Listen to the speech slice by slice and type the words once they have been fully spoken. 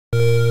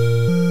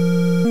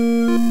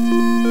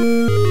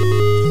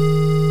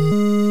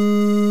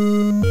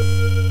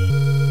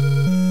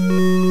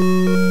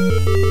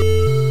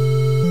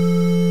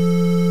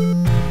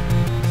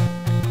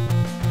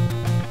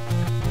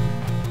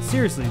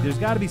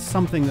got to be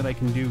something that I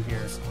can do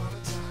here.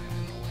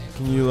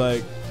 Can you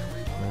like?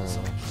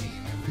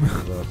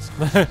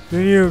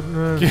 Can you?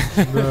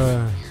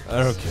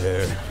 I don't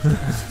care.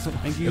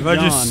 Thank you, If John.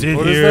 I just sit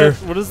What is here,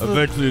 that? What is the?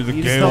 eventually the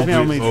You just game told me how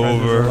will many be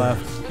treasures are over.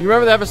 left. You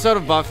remember the episode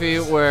of Buffy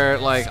where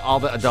like all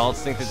the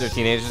adults think that they're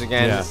teenagers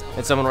again, Yeah.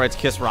 and someone writes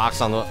 "kiss rocks"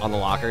 on the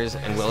lockers,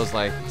 and Willow's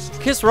like,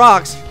 "Kiss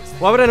rocks?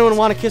 Why would anyone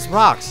want to kiss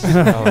rocks?"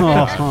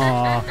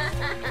 Aw,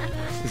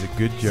 It's a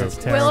good joke. that's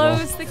terrible.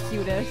 Willow's the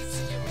cutest.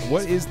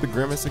 What is the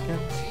grimace again?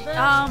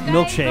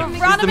 Milkshake. He's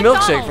the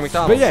milkshake from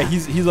McDonald's. But yeah,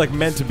 he's like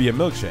meant to be a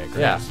milkshake. Right?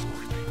 Yeah.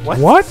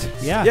 What?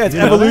 Yeah, Yeah, it's you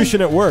know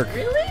evolution at work.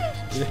 Really?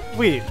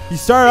 Wait. He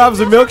started off as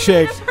a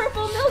milkshake,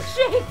 Purple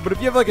milkshake. but if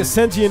you have like a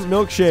sentient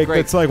milkshake Great.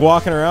 that's like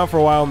walking around for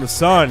a while in the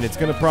sun, it's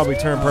gonna probably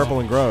turn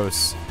purple and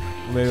gross.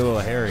 Maybe a little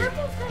hairy.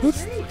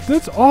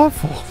 That's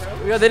awful.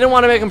 Yeah, they didn't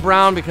want to make him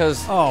brown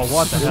because Oh,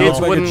 what the Yeah. kids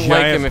Like a wouldn't like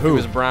giant him if he poop.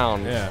 was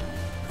brown. Yeah.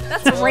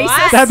 That's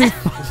racist. That'd be.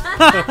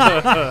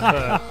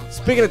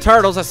 Speaking of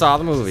turtles, I saw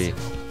the movie.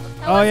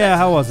 Oh yeah,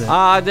 how was it?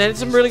 They had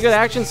some really good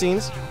action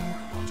scenes.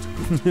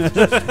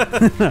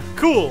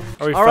 Cool.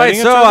 Are we All right, fighting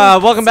a so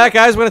turtle? welcome back,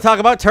 guys. We're going to talk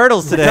about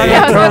turtles today. Yeah, I was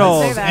about to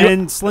Turtles say that.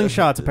 and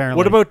slingshots, apparently.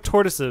 What about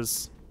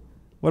tortoises?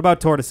 What about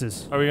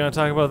tortoises? Are we going to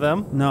talk about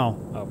them? No.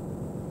 Oh.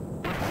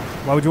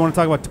 Why would you want to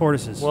talk about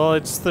tortoises? Well,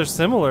 they're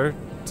similar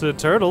to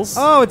turtles.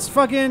 Oh, it's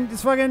fucking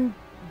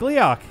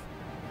Gleok.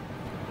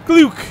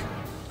 Gluck.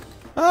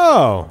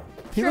 Oh,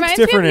 he looks Reminds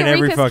different me in of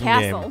every Eureka's fucking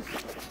castle. game.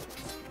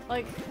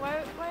 Like, why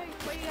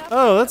you have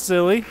Oh, that's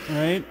silly.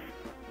 Right?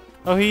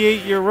 Oh, he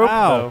ate your rope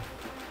Ow. though.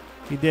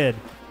 He did.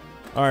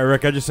 All right,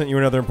 Rick, I just sent you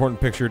another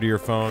important picture to your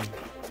phone.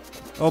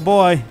 Oh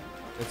boy,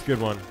 It's a good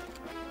one.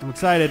 I'm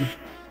excited.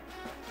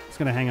 It's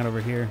gonna hang out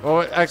over here.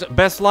 Well, actually,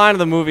 best line of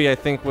the movie, I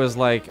think, was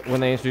like when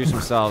they introduce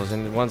themselves,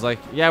 and one's like,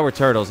 "Yeah, we're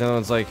turtles," and the other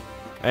one's like,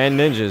 "And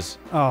ninjas,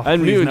 Oh,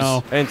 and please mutants,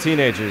 no. and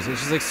teenagers." And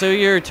she's like, "So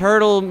you're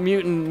turtle,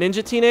 mutant,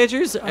 ninja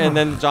teenagers?" And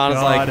then John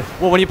is like, God.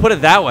 "Well, when you put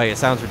it that way, it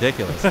sounds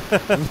ridiculous."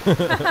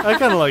 I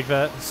kind of like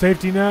that.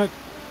 Safety net.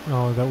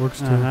 Oh, that works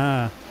too.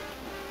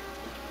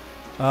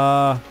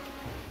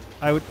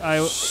 I would.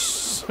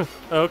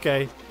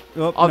 Okay.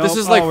 Oh, this nope.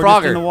 is like we're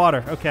just in Frogger. the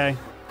water. Okay.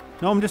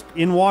 No, I'm just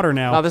in water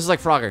now. No, this is like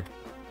Frogger.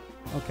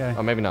 Okay.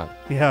 Oh, maybe not.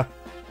 Yeah.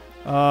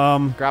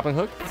 Grappling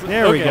hook?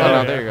 There we Okay. go.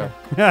 Oh, no, there you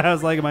go. I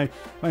was like, am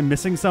I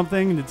missing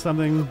something? Did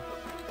something?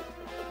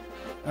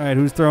 All right,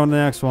 who's throwing the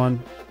next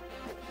one?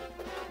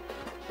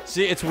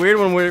 See, it's weird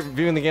when we're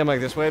viewing the game like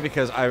this way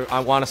because I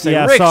want to say,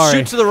 Yeah, Rick, sorry.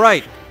 shoot to the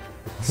right.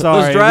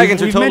 Sorry,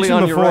 dragons are we've totally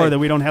mentioned on your before right. that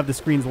we don't have the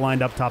screens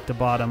lined up top to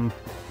bottom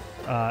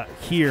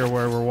here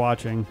where we're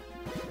watching.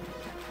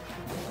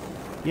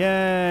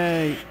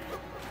 Yay!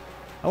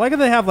 I like how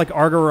they have like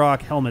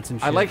Argorok helmets and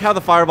shit. I like how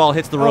the fireball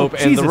hits the rope,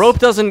 and the Jesus. rope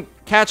doesn't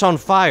catch on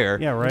fire.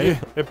 Yeah, right.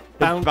 It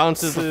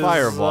bounces the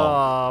fireball.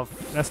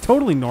 off. That's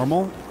totally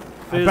normal.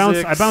 I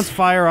bounce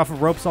fire off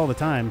of ropes all the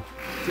time.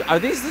 Are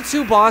these the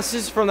two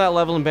bosses from that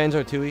level in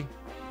Banjo-Tooie?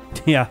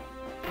 Yeah,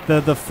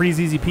 the Freeze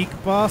Easy Peak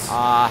boss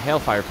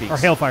Hailfire Peaks. or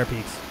Hailfire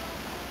Peaks.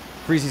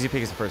 Freeze Easy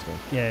Peak is the first one.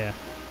 Yeah.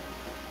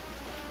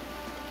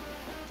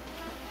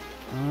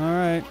 All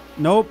right.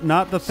 Nope,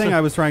 not the thing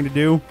I was trying to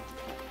do.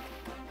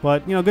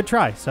 But you know, good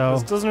try. So.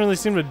 This doesn't really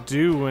seem to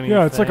do anything.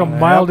 Yeah, it's like a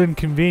mild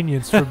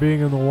inconvenience for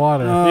being in the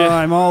water. Oh, Yeah.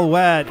 I'm all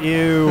wet.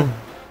 Ew.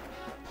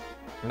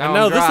 Now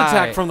No, I'm this dry.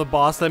 attack from the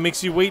boss that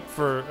makes you wait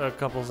for a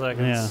couple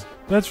seconds. Yeah.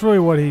 That's really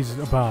what he's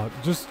about.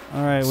 Just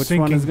All right. Which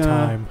sinking one is gonna?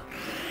 time.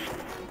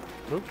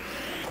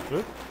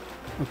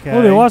 Okay.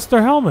 Oh, they lost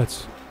their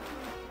helmets.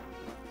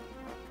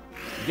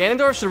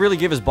 Ganondorf should really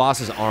give his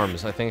bosses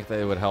arms. I think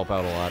they would help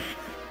out a lot.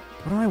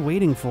 What am I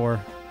waiting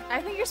for?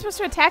 I think you're supposed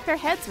to attack their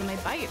heads when they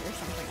bite or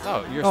something.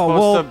 Oh, you're Oh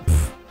supposed well.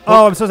 to...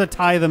 Oh, I'm supposed to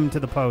tie them to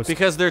the post.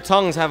 Because their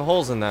tongues have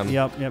holes in them.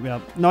 Yep.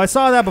 No, I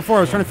saw that before.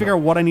 I was trying to figure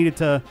out what I needed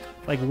to,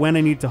 like, when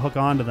I need to hook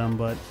onto them,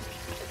 but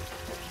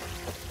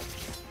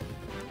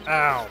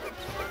Ow.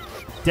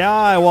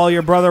 die while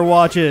your brother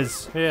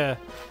watches. Yeah.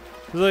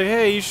 It's like,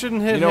 hey, you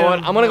shouldn't hit You know him. what?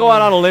 I'm going to go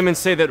out on a limb and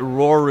say that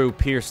Roru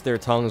pierced their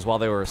tongues while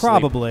they were asleep.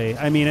 Probably.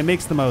 I mean, it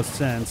makes the most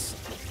sense.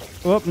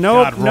 Whoop,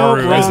 nope, God, nope,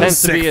 Roru That wrong. is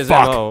tends to be sick his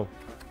fuck. MO.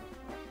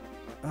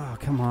 Oh,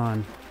 come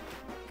on.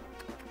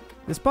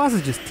 This boss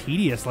is just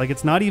tedious. Like,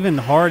 it's not even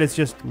hard. It's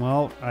just,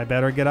 well, I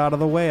better get out of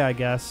the way, I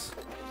guess.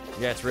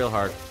 Yeah, it's real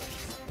hard.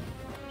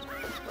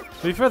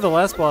 To be fair, the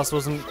last boss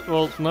wasn't.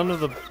 Well, none of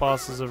the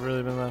bosses have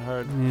really been that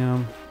hard.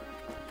 Yeah.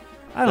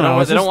 I They don't know.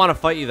 don't, It's, they don't just- want to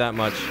fight you that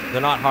much. They're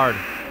not hard.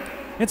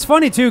 it's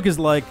funny, too, because,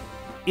 like,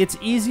 it's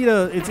easy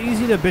to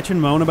bitch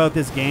and moan about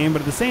this game,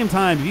 but at the same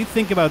time, if you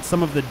think about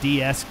some of the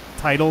DS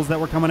titles that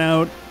were coming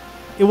out,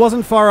 it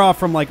wasn't far off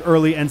from like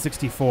early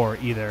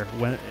N64 either,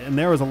 and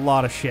there was a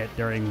lot of shit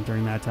during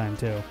that time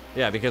too.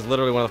 Yeah, because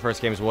literally one of the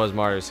first games was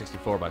Mario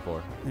 64 by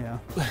 4. Yeah.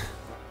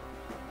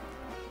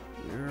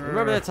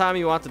 Remember that time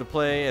you wanted to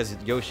play as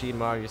Yoshi in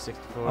Mario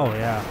 64? Oh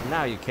yeah.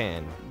 Now you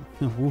can.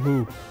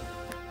 Woohoo!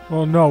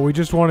 Well, no, we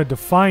just wanted to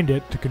find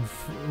it to I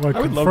would love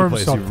to confirm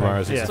play something. Super Mario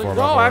Yeah. 64. It's like,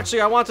 by no, the way.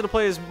 actually, I wanted to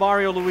play as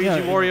Mario, Luigi, Yeah,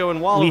 Wario, and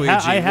I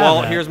Waluigi. have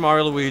Well, that. here's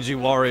Mario, Luigi,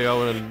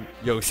 Wario, and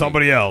Yoshi.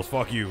 Somebody else.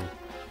 Fuck you.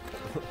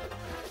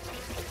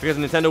 Because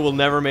Nintendo will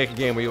never make a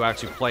game where you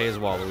actually play as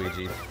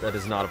Waluigi. That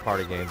is not a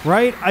party game.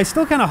 Right? I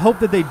still kind of hope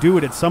that they do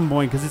it at some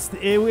point because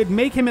it would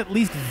make him at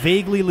least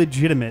vaguely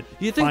legitimate.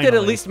 You think finally. they'd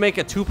at least make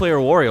a 2-player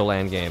Wario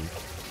Land game?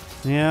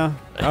 Yeah.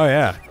 Oh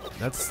yeah,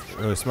 that's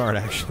really smart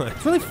actually.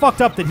 It's really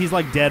fucked up that he's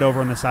like dead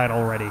over on the side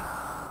already.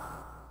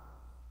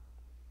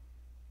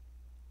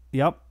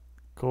 Yep.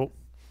 Cool.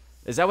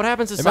 Is that what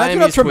happens to Imagine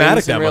how Siamese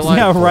traumatic twins in that real must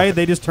life? Yeah, right.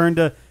 They just turned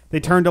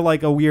to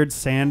like a weird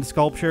sand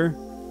sculpture.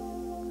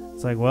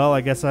 It's like, well,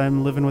 I guess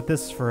I'm living with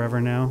this forever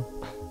now.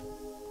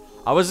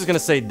 I was just gonna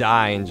say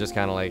die and just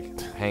kind of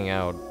like hang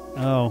out.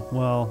 Oh,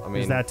 well, I mean,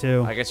 there's that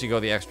too. I guess you go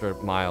the extra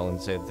mile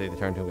and say that they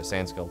turn into a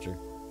sand sculpture.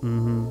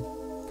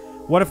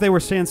 What if they were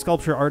sand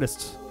sculpture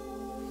artists?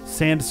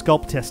 Sand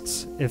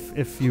sculptists,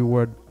 if you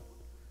would.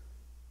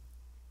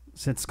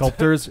 Since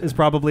sculptors is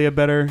probably a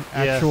better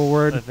actual I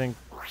word. think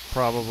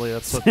probably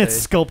that's what they. It's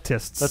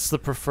sculptists. That's the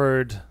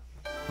preferred.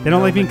 They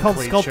don't like being called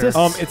nomenclature.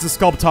 sculptists? It's a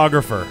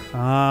sculptographer.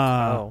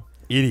 Ah. Oh.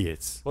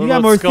 Idiots. What You got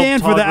about more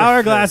sand for the sculptographists?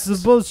 hourglass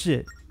is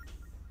bullshit.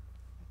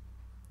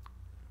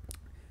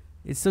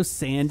 It's so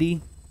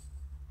sandy.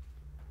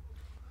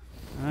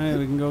 Alright,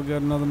 we can go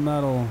get another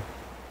medal.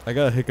 I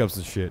got hiccups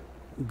and shit.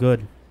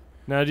 Good.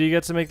 Now, do you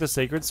get to make the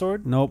sacred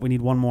sword? Nope, we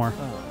need one more.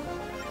 Oh.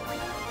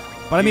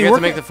 But I You mean, get to we're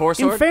make the Force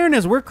Sword? in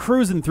fairness, we're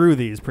cruising through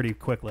these pretty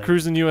quickly.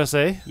 Cruising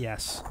USA?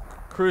 Yes.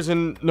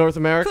 Cruising North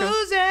America?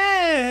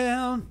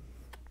 Cruising!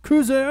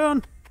 Cruising!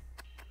 Did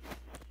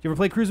you ever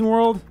play Cruising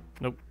World?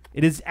 Nope.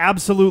 It is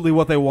absolutely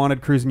what they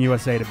wanted Cruising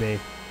USA to be.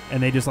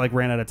 And they just, like,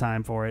 ran out of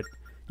time for it.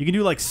 You can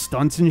do, like,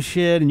 stunts and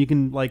shit, and you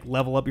can, like,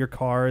 level up your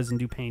cars and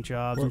do paint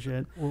jobs and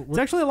shit. It's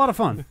actually a lot of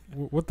fun.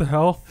 What the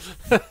hell?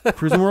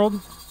 Cruising World?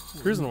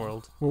 Cruising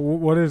World.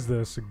 What is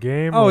this? A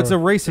game? Oh, or- it's a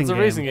racing It's a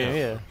game. racing game,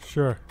 yeah.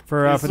 Sure.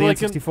 For It's the like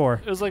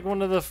N64. It was like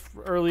one of the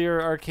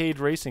earlier arcade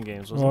racing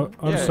games, wasn't Well, it?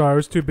 I'm Yeah. sorry. I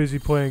was too busy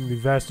playing the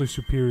vastly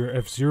superior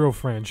F-Zero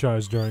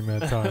franchise during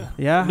that time.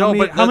 Yeah? No,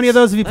 but how many of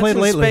those have you that's played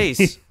in lately?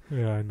 Space.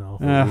 Yeah, I know.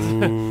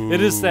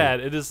 It is sad.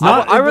 It is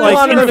Not- sad. I really like,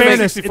 wanted in them to make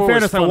fairness, 64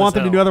 was I fun want as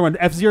them to hell. do another one.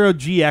 F-Zero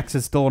GX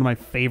is still one of my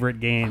favorite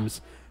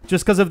games.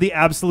 Just because of the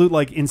absolute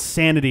like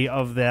insanity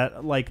of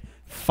that like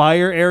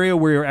fire area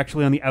where you're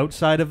actually on the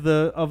outside of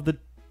the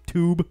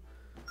tube.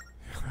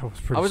 That was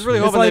pretty I was really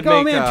sweet. It's hoping like, they'd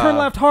oh make, man, turn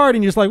left hard,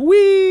 and you're just like,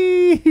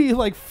 wee, you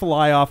like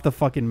fly off the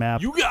fucking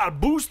map. You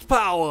got boost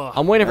power.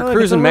 I'm waiting I for like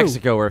Cruising it's a route.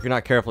 Mexico, where if you're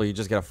not careful, you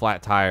just get a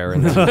flat tire,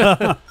 and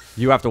then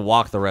you have to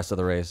walk the rest of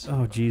the race.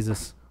 Oh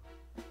Jesus!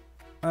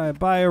 All right,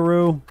 bye,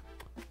 Aru.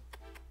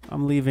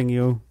 I'm leaving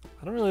you.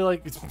 I don't really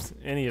like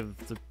any of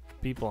the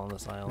people on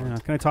this island. Yeah,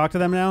 can I talk to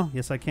them now?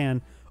 Yes, I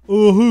can.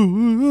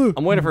 Yeah,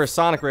 I'm waiting for a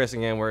Sonic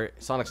racing game where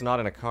Sonic's not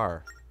in a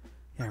car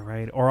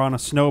right. Or on a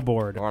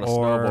snowboard. or on a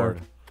snowboard.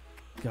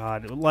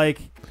 God,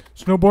 like.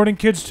 Snowboarding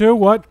kids too?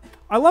 What?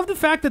 I love the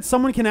fact that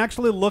someone can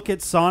actually look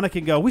at Sonic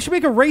and go, "We should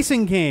make a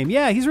racing game.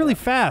 Yeah, he's really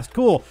fast.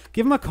 Cool.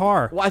 Give him a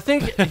car." Well, I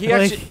think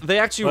they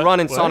actually What? run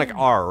in What? Sonic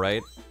R,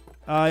 right?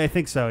 I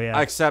think so. Yeah.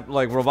 Except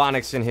like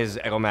Robotnik's in his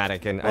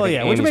Egomatic, and Well, I think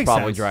yeah, which Amy's makes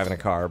probably sense. driving a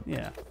car.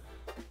 Yeah.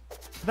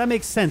 That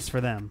makes sense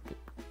for them.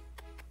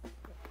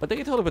 But they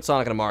could totally put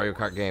Sonic in a Mario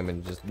Kart game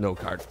and just no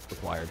kart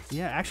required.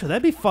 Yeah, actually,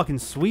 that'd be fucking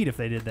sweet if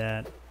they did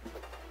that.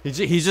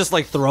 He's just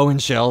like throwing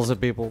shells at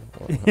people.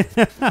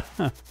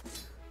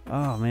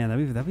 Oh man,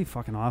 that'd be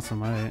fucking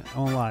awesome. I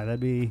won't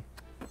lie,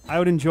 I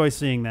would enjoy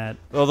seeing that.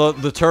 Although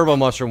the Turbo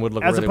Mushroom would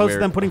look As really opposed weird.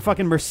 to them putting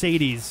fucking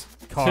Mercedes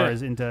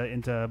cars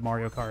into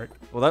Mario Kart.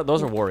 Well,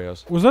 those are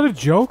Wario's. Was that a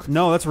joke?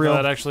 No, that's real.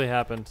 That actually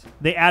happened.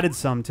 They added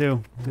some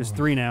too. There's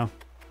 3 now.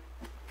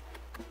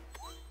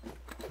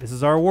 This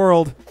is our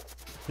world.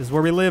 This is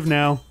where we live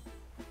now.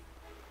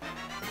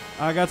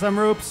 I got some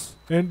ropes.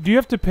 And do you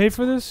have to pay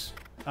for this?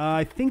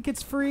 I think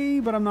it's free,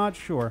 but I'm not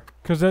sure.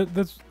 Because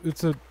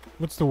it's a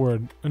what's the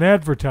word? An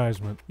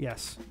advertisement.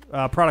 Yes.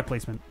 Product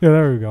placement. Yeah,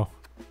 there we go.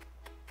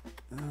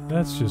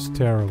 That's just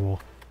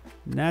terrible.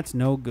 That's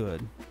no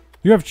good.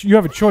 You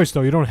have a choice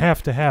though. You don't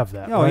have to have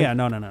that. Oh right? yeah,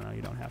 no,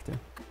 you don't have to. It's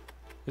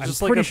I'm just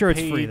pretty like a sure it's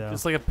paid, free, though.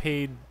 It's like a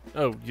paid.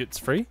 Oh, it's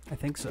free? I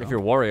think so. If you're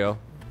Wario.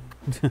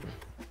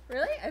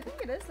 Really? I think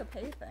it is a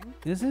pay thing.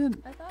 Is it?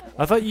 I thought it was.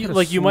 I thought you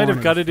could've you might have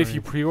sworn got it it was if you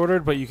free.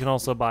 pre-ordered, but you can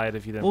also buy it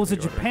if you didn't. Well, it was a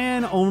pre-order.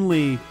 Japan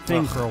only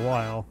thing for a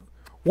while.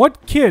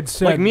 What kid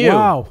said, Like Mew.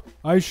 "Wow,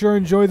 I sure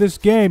enjoy this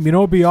game. You know,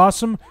 it'd be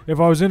awesome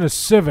if I was in a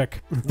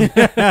Civic."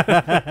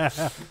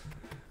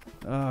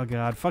 Oh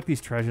god, fuck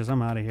these treasures.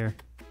 I'm out of here.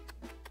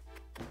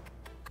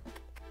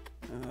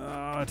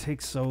 Oh, it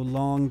takes so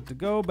long to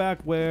go back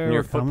where And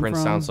your we're coming footprints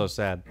from. sound so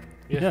sad.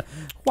 Yeah.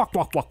 Walk,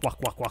 walk, walk, walk,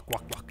 walk, walk,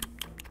 walk, walk.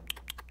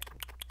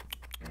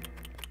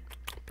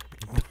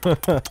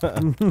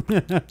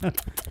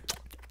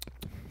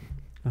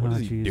 What is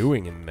he jeez.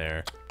 doing in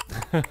there?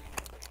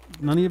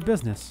 None of your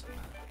business.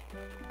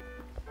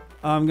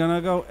 I'm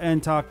gonna go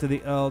and talk to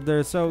the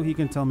elder so he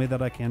can tell me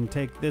that I can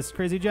take this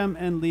crazy gem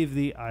and leave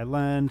the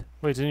island.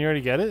 Wait, didn't you already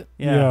get it?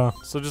 Yeah.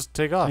 So just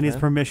take off. I need man.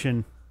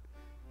 permission.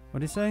 What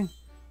did he say?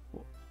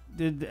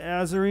 Did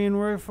Azarine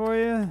work for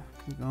you? I'm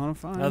gonna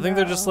find I think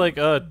they're just out.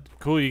 like,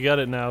 cool, you got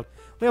it now.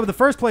 Yeah, but the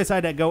first place I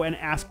had to go and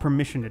ask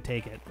permission to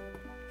take it.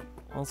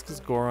 Well, it's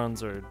because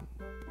Gorons are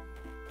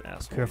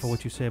assholes. Careful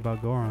what you say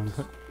about Gorons.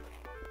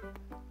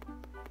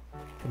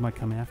 They might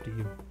come after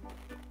you.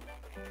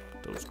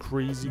 Those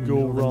crazy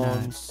Middle of the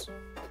Gorons.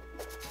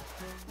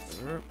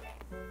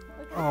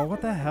 Oh,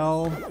 what the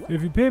hell?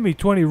 If you pay me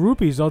 20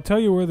 rupees, I'll tell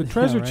you where the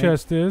treasure right.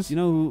 chest is. You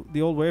know who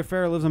the old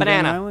wayfarer lives on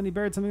Banana. Banana Island? He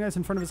buried something nice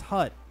in front of his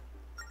hut.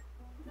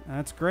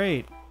 That's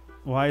great.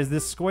 Why is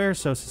this square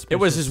so suspicious? It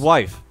was his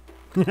wife.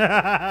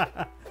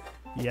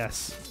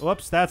 Yes.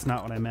 Whoops, that's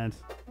not what I meant.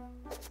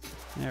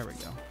 There we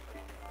go.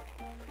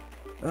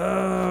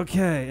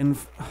 Okay, and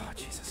oh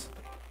Jesus.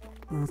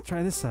 Let's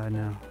try this side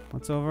now.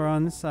 What's over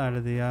on this side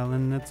of the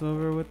island? That's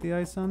over with the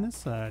ice on this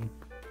side.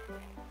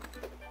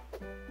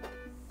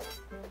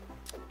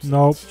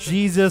 Nope.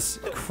 Jesus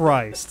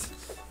Christ.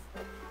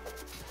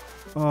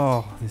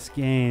 Oh, this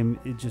game,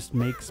 it just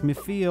makes me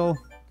feel.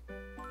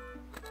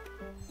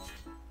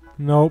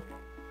 Nope.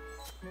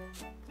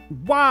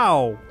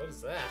 Wow.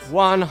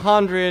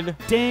 100.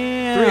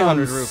 Damn.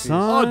 300 rupees.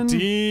 Son. Oh,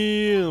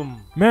 damn.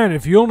 Man,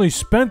 if you only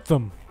spent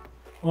them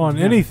on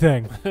Yeah.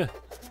 anything.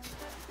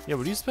 Yeah,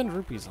 what do you spend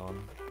rupees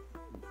on?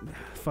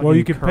 Fucking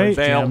you could courage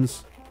pay-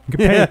 gems. You could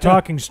pay a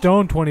talking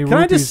stone 20 Can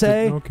rupees. I just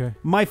say, Okay.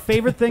 my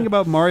favorite thing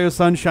about Mario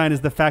Sunshine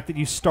is the fact that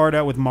you start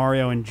out with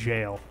Mario in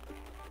jail.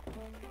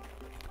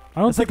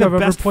 I don't It's like think the I've ever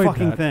best played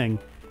fucking that. thing.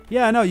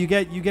 Yeah, no, you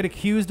get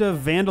accused of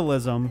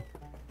vandalism,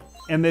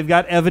 and they've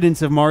got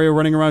evidence of Mario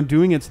running around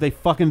doing it, so they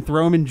fucking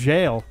throw him in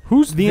jail.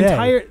 Who's The they?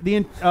 entire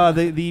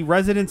the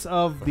residents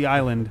of the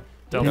island,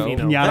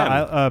 Delfino.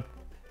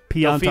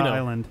 Pianta Delfino.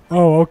 Island.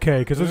 Oh, okay.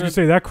 Because I was going to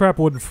say, that crap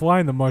wouldn't fly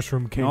in the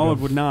Mushroom Kingdom. No, it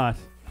would not.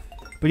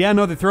 But yeah,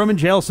 no, they throw him in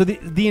jail. So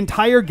the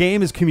entire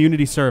game is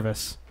community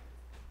service.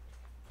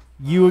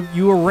 You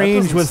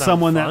arrange doesn't with sound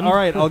someone that, fun. all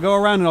right, I'll go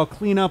around and I'll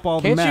clean up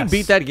all Can't the you mess.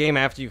 beat that game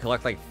after you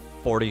collect like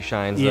 40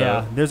 shines?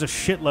 Yeah, though? there's a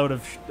shitload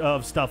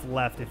of stuff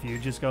left if you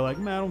just go like,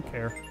 man, I don't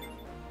care.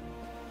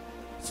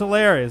 It's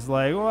hilarious.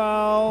 Like,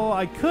 well,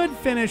 I could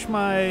finish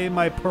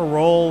my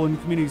parole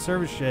and community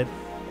service shit,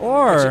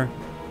 or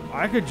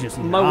I could just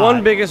My not.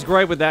 one biggest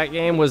gripe with that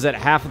game was that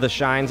half of the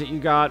shines that you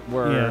got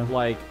were Yeah.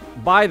 like,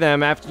 buy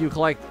them after you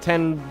collect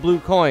 10 blue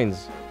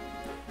coins.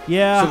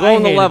 Yeah, So go I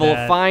on the hated level,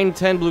 that. find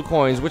 10 blue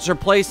coins, which are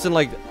placed in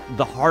like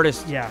the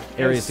hardest Yeah,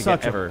 areas it's to get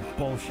such a ever.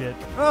 bullshit.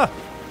 Ugh.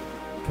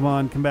 Come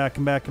on, come back.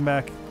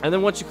 And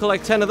then once you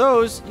collect 10 of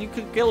those, you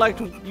could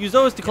use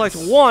those to collect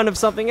one of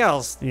something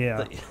else.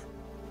 Yeah.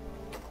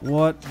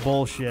 What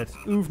bullshit.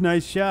 Oof,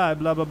 nice shot,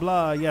 blah, blah,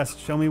 blah. Yes,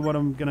 show me what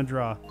I'm gonna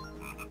draw.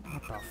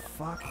 What the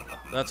fuck?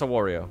 That's a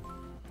Wario.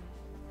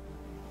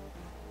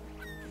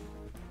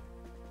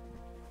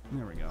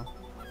 There we go.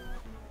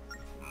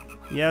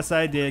 Yes,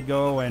 I did.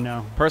 Go away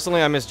now.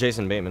 Personally, I miss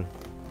Jason Bateman.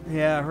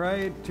 Yeah,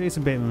 right?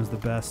 Jason Bateman was the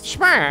best.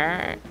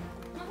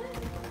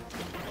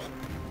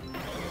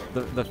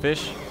 The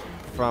fish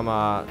from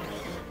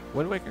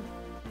Wind Waker.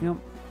 Yep.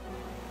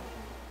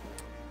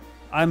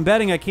 I'm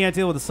betting I can't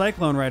deal with the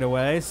cyclone right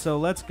away, so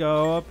let's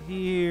go up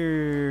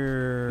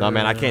here. No,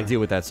 man, I can't deal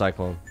with that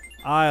cyclone.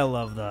 Isle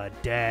of the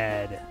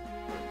Dead.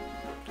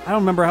 I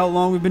don't remember how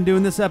long we've been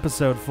doing this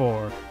episode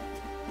for.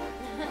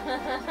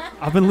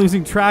 I've been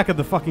losing track of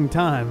the fucking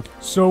time.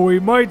 So we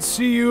might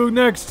see you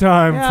next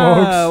time, Yeah,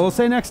 folks. we'll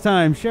say next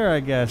time. Sure, I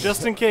guess.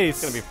 Just in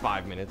case. It's gonna be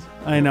 5 minutes.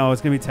 I know,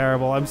 it's going to be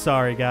terrible. I'm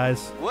sorry,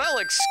 guys. Well,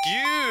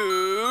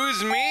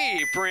 excuse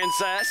me,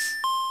 princess.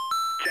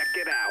 Check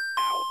it out.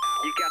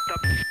 You got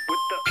the with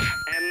the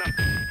and the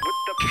with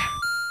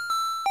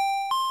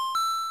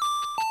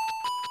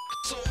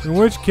the. In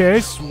which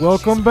case,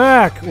 welcome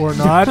back, or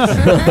not.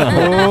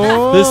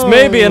 This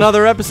may be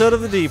another episode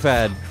of the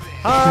D-pad.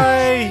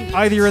 Hi!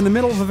 Either you're in the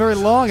middle of a very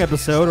long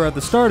episode or at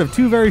the start of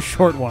two very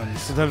short ones.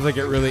 Sometimes I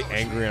get really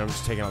angry and I'm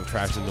just taking out the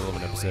trash in the middle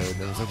of an episode.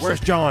 And it's like, where's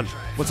John?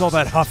 What's all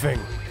that huffing?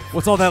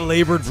 What's all that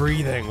labored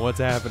breathing? What's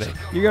happening?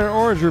 You got an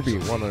orange rupee,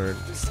 100.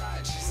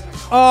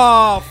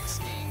 Oh,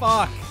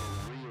 fuck.